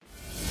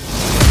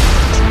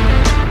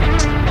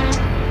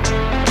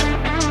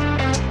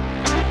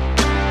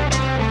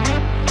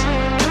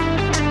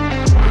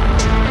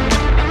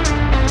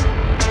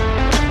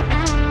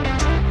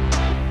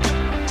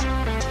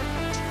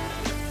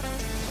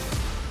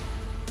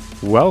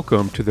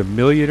Welcome to the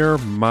Millionaire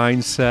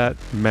Mindset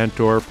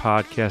Mentor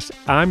Podcast.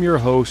 I'm your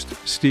host,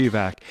 Steve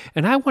Ack,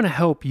 and I want to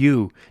help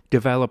you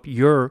develop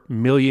your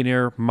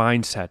millionaire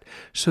mindset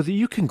so that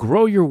you can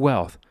grow your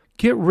wealth,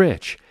 get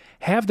rich,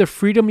 have the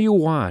freedom you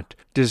want,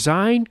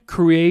 design,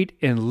 create,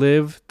 and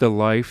live the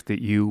life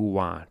that you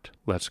want.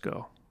 Let's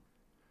go.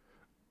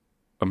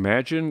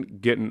 Imagine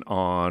getting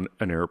on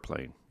an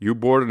airplane. You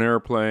board an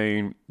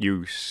airplane,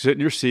 you sit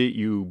in your seat,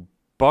 you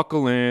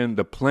buckle in,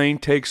 the plane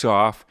takes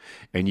off,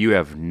 and you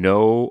have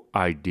no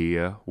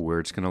idea where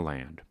it's going to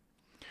land.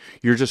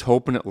 You're just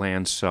hoping it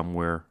lands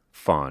somewhere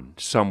fun,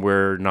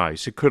 somewhere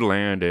nice. It could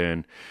land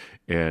in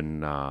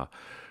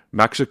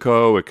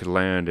Mexico. It could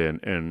land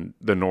in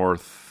the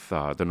North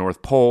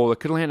Pole. It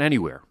could land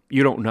anywhere.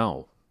 You don't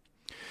know.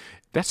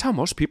 That's how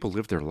most people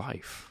live their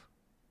life.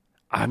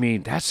 I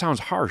mean, that sounds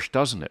harsh,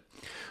 doesn't it?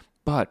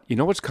 But you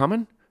know what's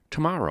coming?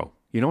 Tomorrow.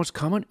 You know what's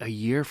coming? A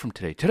year from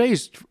today.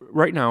 Today's,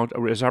 right now,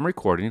 as I'm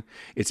recording,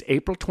 it's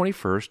April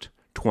 21st,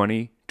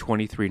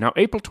 2023. Now,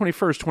 April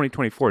 21st,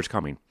 2024 is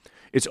coming.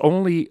 It's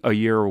only a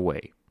year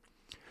away.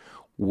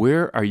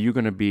 Where are you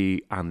going to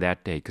be on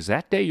that day? Because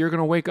that day you're going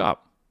to wake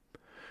up.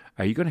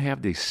 Are you going to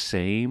have the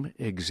same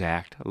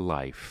exact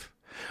life?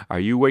 Are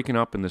you waking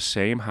up in the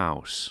same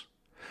house?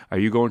 Are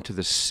you going to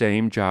the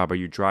same job? Are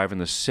you driving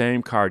the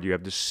same car? Do you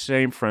have the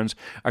same friends?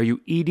 Are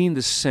you eating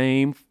the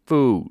same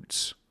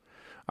foods?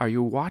 Are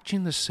you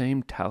watching the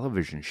same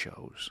television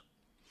shows?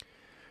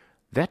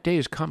 That day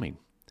is coming.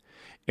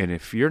 And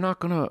if you're not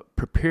going to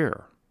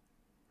prepare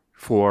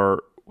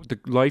for the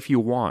life you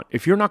want,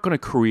 if you're not going to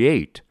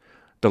create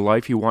the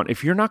life you want,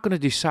 if you're not going to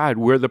decide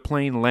where the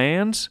plane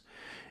lands,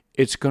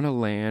 it's going to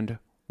land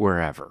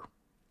wherever.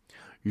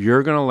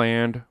 You're going to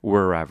land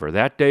wherever.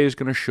 That day is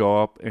going to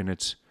show up and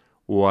it's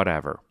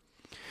whatever.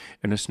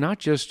 And it's not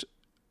just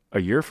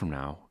a year from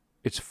now.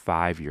 It's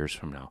 5 years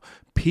from now.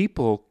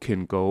 People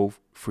can go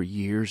for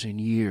years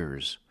and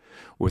years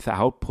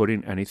without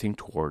putting anything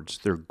towards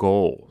their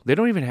goal. They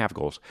don't even have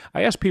goals.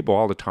 I ask people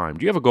all the time,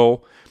 do you have a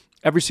goal?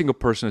 Every single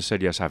person has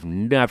said yes. I've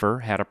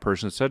never had a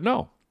person that said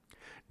no.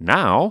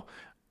 Now,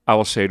 I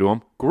will say to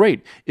them,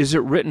 great. Is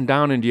it written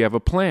down and do you have a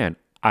plan?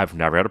 I've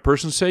never had a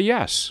person say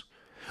yes.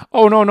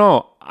 Oh,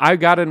 no, I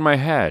got it in my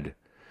head.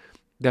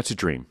 That's a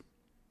dream.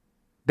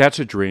 That's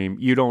a dream.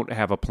 You don't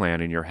have a plan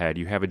in your head.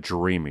 You have a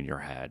dream in your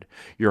head.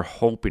 You're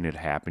hoping it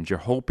happens. You're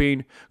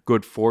hoping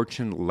good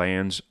fortune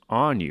lands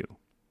on you.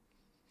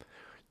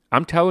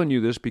 I'm telling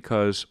you this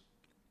because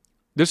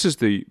this is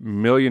the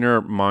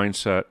Millionaire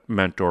Mindset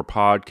Mentor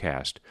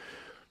Podcast.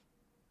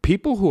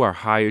 People who are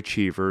high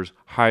achievers,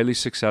 highly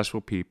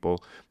successful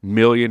people,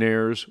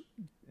 millionaires,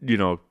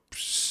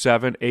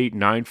 7, 8,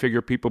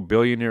 9-figure people,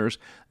 billionaires,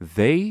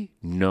 they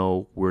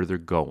know where they're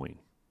going.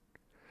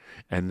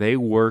 And they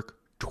work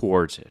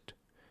towards it.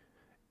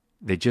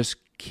 They just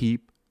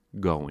keep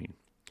going.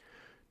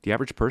 The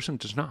average person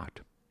does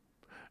not.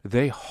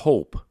 They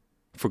hope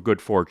for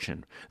good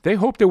fortune. They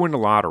hope they win the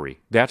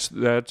lottery. That's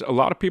a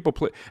lot of people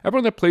play.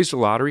 Everyone that plays the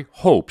lottery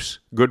hopes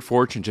good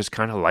fortune just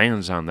kind of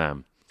lands on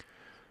them.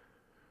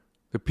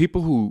 The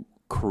people who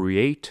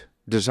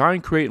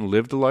design, create, and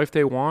live the life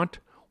they want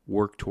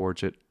work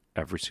towards it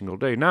every single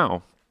day.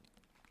 Now,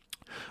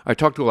 I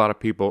talk to a lot of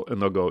people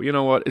and they'll go, you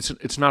know what?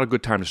 It's not a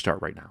good time to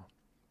start right now.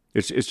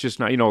 It's just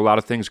not, a lot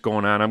of things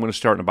going on. I'm going to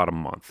start in about a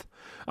month.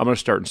 I'm going to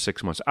start in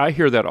 6 months. I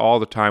hear that all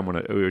the time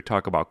when we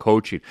talk about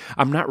coaching.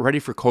 I'm not ready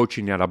for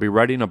coaching yet. I'll be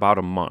ready in about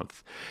a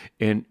month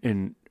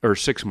or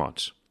 6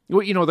 months.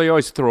 Well, they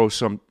always throw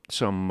some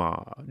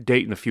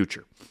date in the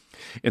future.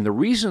 And the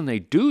reason they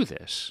do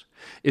this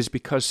is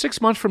because 6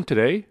 months from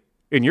today,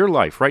 in your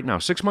life right now,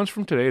 6 months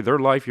from today, their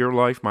life, your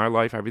life, my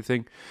life,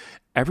 everything,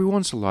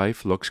 everyone's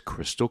life looks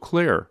crystal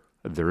clear.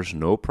 There's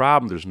no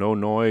problem. There's no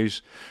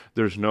noise.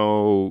 There's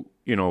no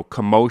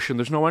commotion.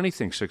 There's no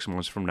anything 6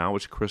 months from now.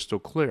 It's crystal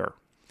clear.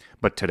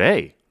 But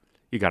today,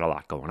 you got a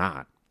lot going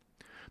on.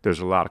 There's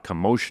a lot of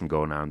commotion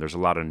going on. There's a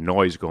lot of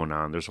noise going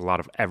on. There's a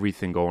lot of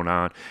everything going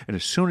on. And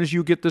as soon as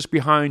you get this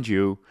behind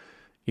you,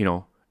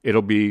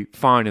 it'll be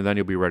fine and then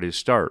you'll be ready to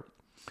start.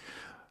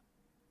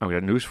 I've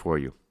got news for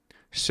you.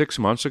 6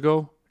 months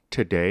ago,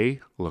 today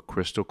looked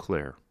crystal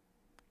clear.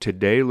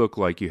 Today looked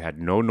like you had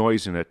no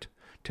noise in it.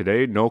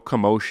 Today, no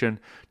commotion.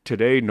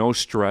 Today, no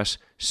stress.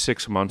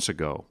 6 months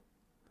ago.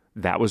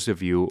 That was the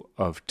view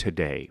of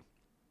today.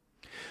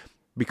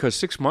 Because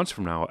 6 months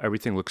from now,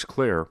 everything looks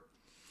clear,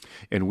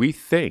 and we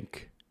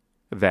think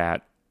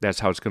that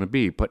that's how it's going to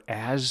be. But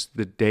as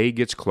the day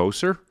gets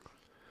closer,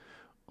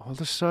 all of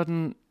a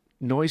sudden,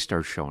 noise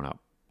starts showing up.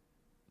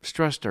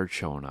 Stress starts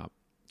showing up.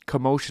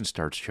 Commotion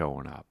starts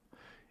showing up.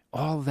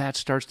 All that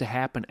starts to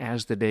happen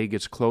as the day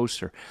gets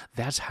closer.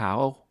 That's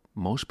how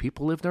most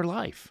people live their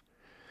life.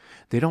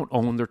 They don't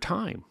own their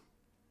time.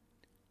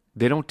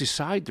 They don't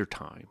decide their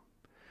time.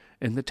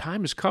 And the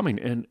time is coming.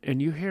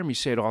 And you hear me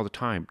say it all the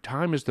time.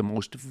 Time is the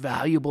most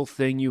valuable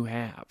thing you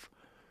have.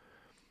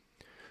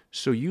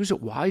 So use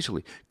it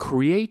wisely.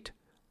 Create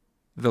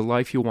the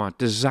life you want.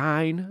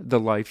 Design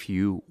the life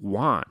you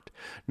want.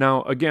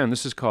 Now, again,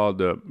 this is called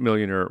the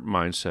Millionaire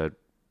Mindset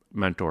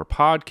Mentor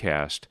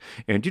podcast.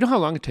 And do you know how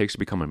long it takes to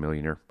become a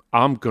millionaire?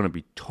 I'm going to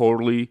be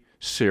totally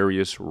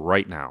serious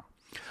right now.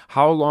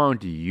 How long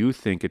do you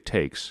think it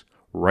takes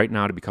right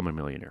now to become a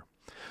millionaire?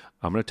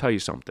 I'm going to tell you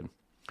something.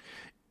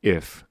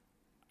 You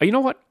know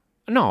what?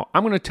 No,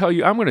 I'm going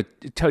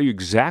to tell you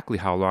exactly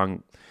how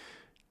long.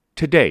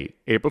 Today,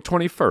 April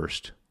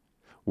 21st,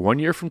 1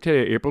 year from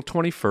today, April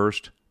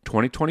 21st,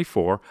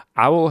 2024,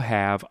 I will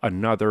have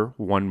another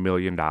 $1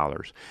 million.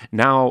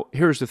 Now,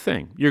 here's the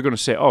thing. You're going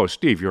to say, oh,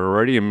 Steve, you're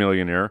already a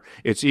millionaire.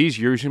 It's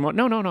easier using money.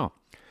 No.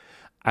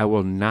 I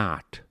will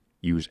not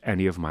use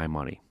any of my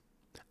money.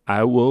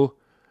 I will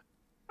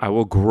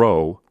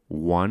grow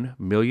 $1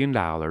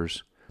 million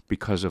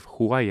because of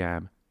who I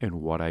am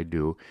and what I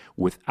do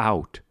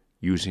without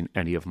using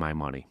any of my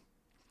money.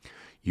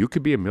 You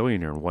could be a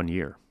millionaire in 1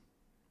 year.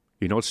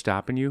 You know what's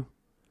stopping you?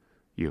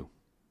 You.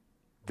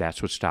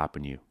 That's what's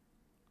stopping you.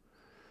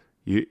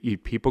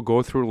 People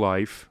go through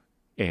life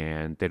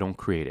and they don't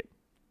create it.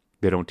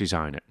 They don't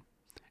design it.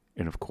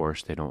 And of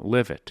course, they don't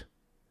live it.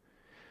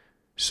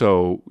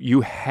 So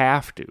you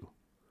have to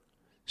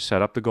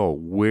set up the goal.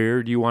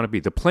 Where do you want to be?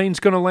 The plane's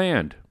going to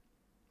land.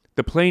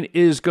 The plane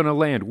is going to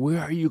land.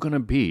 Where are you going to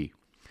be?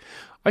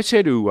 I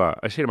say to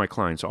my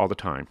clients all the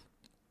time,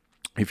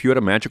 if you had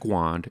a magic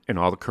wand and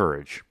all the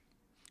courage,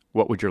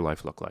 what would your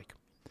life look like?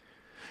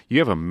 You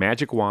have a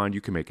magic wand.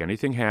 You can make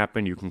anything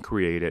happen. You can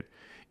create it.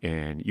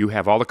 And you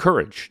have all the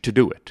courage to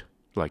do it,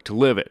 like to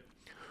live it.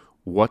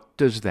 What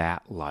does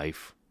that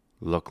life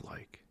look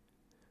like?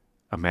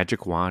 A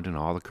magic wand and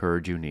all the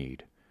courage you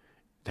need.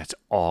 That's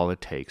all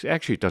it takes.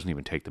 Actually, it doesn't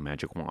even take the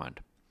magic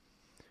wand.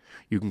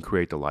 You can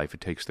create the life.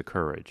 It takes the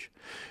courage.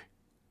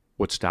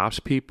 What stops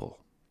people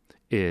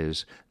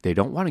is they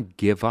don't want to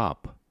give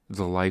up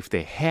the life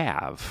they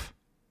have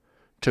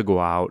to go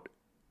out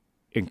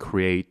and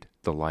create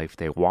the life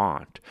they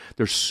want.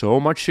 There's so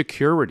much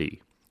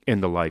security in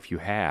the life you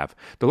have.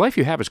 The life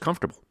you have is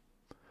comfortable.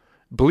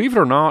 Believe it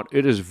or not,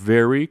 it is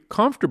very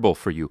comfortable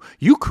for you.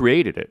 You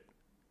created it.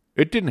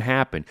 It didn't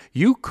happen.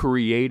 You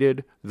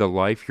created the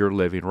life you're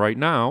living right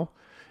now,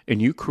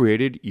 and you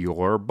created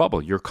your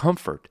bubble, your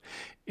comfort.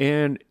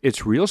 And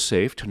it's real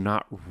safe to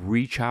not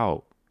reach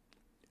out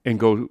and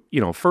go,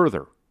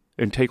 further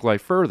and take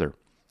life further.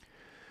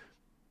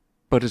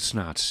 But it's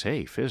not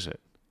safe, is it?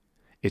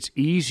 It's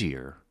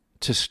easier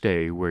to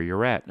stay where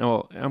you're at.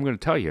 Now, I'm going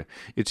to tell you,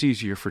 it's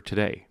easier for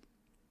today.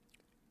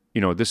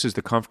 This is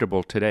the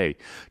comfortable today.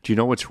 Do you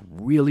know what's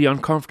really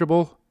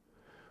uncomfortable?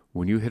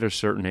 When you hit a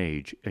certain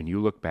age and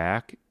you look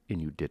back and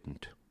you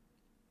didn't.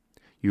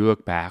 You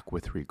look back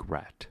with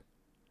regret.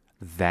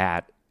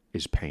 That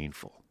is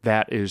painful.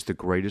 That is the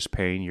greatest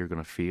pain you're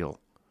going to feel.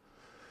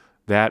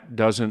 That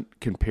doesn't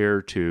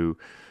compare to,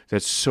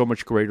 that's so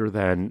much greater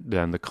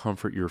than the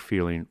comfort you're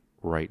feeling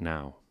right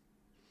now.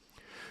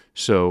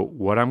 So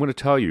what I'm going to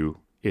tell you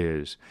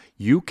is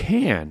you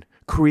can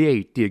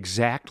create the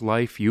exact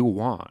life you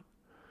want.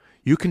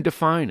 You can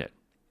define it.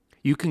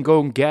 You can go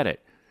and get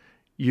it.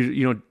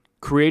 You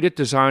create it,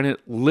 design it,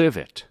 live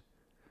it.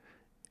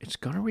 It's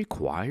going to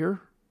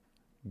require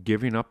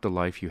giving up the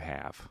life you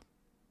have.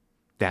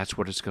 That's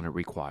what it's going to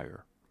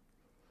require.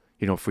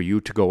 For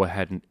you to go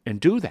ahead and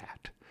do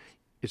that.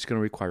 It's going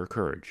to require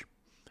courage.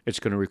 It's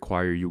going to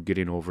require you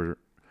getting over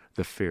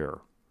the fear.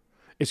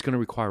 It's going to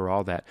require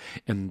all that.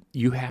 And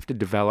you have to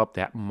develop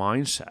that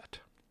mindset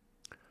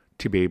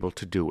to be able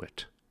to do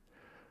it.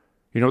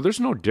 There's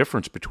no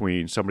difference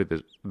between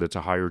somebody that's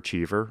a higher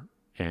achiever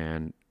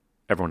and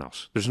everyone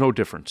else. There's no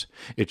difference.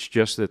 It's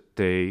just that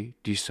they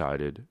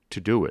decided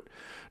to do it.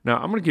 Now,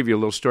 I'm going to give you a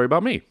little story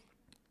about me.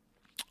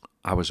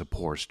 I was a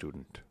poor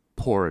student,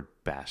 poor at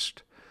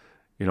best.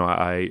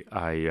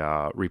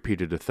 I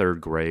repeated the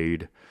third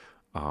grade.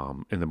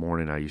 In the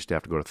morning, I used to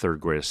have to go to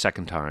third grade a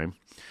second time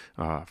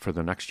for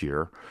the next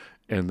year.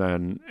 And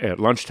then at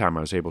lunchtime,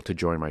 I was able to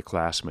join my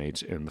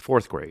classmates in the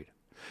fourth grade.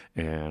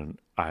 And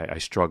I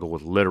struggled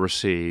with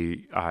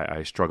literacy.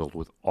 I struggled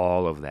with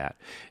all of that.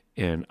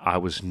 And I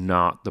was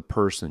not the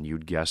person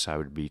you'd guess I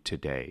would be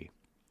today.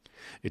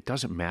 It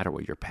doesn't matter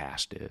what your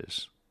past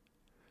is.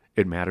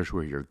 It matters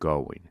where you're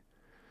going.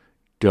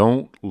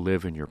 Don't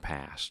live in your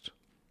past,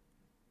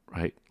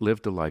 right?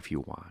 Live the life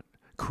you want.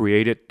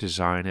 Create it,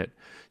 design it,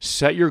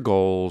 set your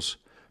goals,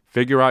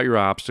 figure out your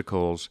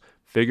obstacles,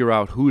 figure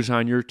out who's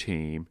on your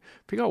team,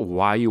 figure out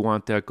why you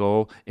want that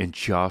goal, and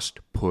just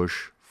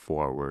push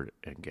forward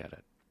and get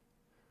it.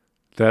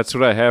 That's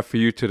what I have for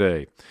you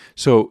today.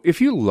 So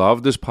if you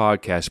love this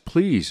podcast,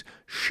 please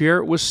share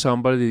it with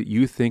somebody that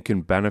you think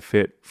can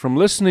benefit from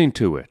listening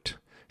to it.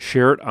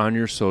 Share it on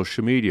your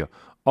social media.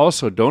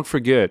 Also, don't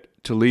forget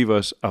to leave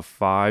us a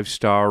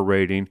 5-star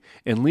rating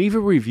and leave a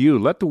review.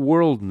 Let the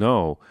world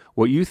know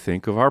what you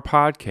think of our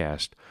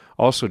podcast.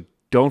 Also,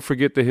 don't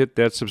forget to hit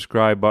that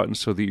subscribe button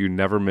so that you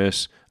never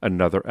miss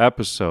another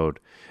episode.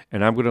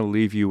 And I'm going to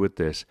leave you with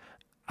this.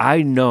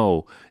 I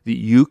know that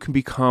you can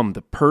become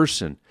the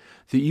person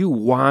that you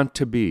want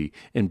to be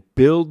and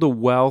build the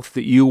wealth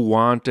that you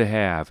want to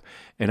have.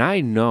 And I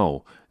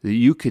know that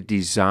you could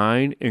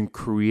design and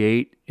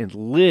create and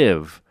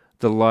live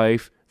the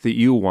life that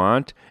you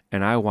want,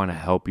 and I want to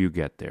help you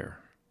get there.